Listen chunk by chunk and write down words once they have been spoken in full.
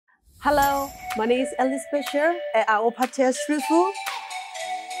Hello, my name is Elizabeth Sher at our Pattaya street food.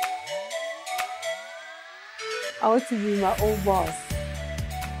 I want to be my own boss.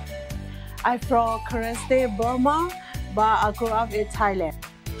 I'm from current state Burma, but I grew up in Thailand.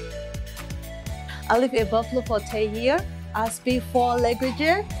 I live in Buffalo for 10 years. I speak 4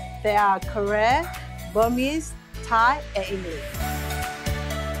 languages. They are Korean, Burmese, Thai, and English.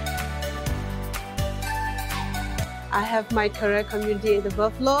 I have my Korean community in the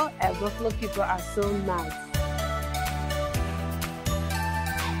Buffalo, and Buffalo people are so nice.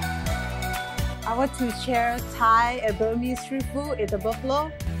 I want to share Thai and Burmese street food in the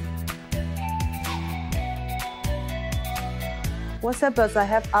Buffalo. What's up is I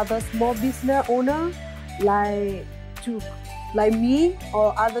have other small business owners like me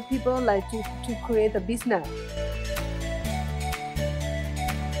or other people to create a business.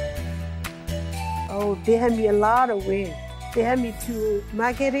 Oh, they have me a lot of ways. They have me to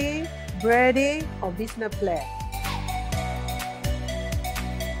marketing, branding, or business plan.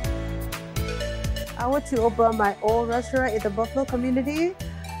 I want to open my own restaurant in the Buffalo community.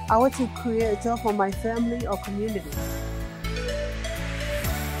 I want to create a job for my family or community.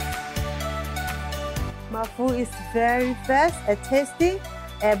 My food is very fast and tasty,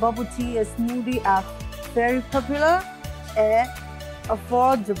 and bubble tea and smoothie are very popular and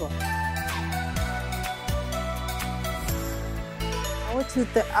affordable.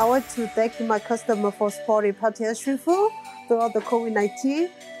 I want to thank my customer for supporting Pattaya street food throughout the COVID-19.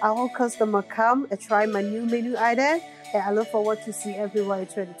 I hope customers come and try my new menu item, and I look forward to see everyone in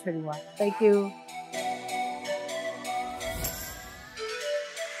 2021. Thank you.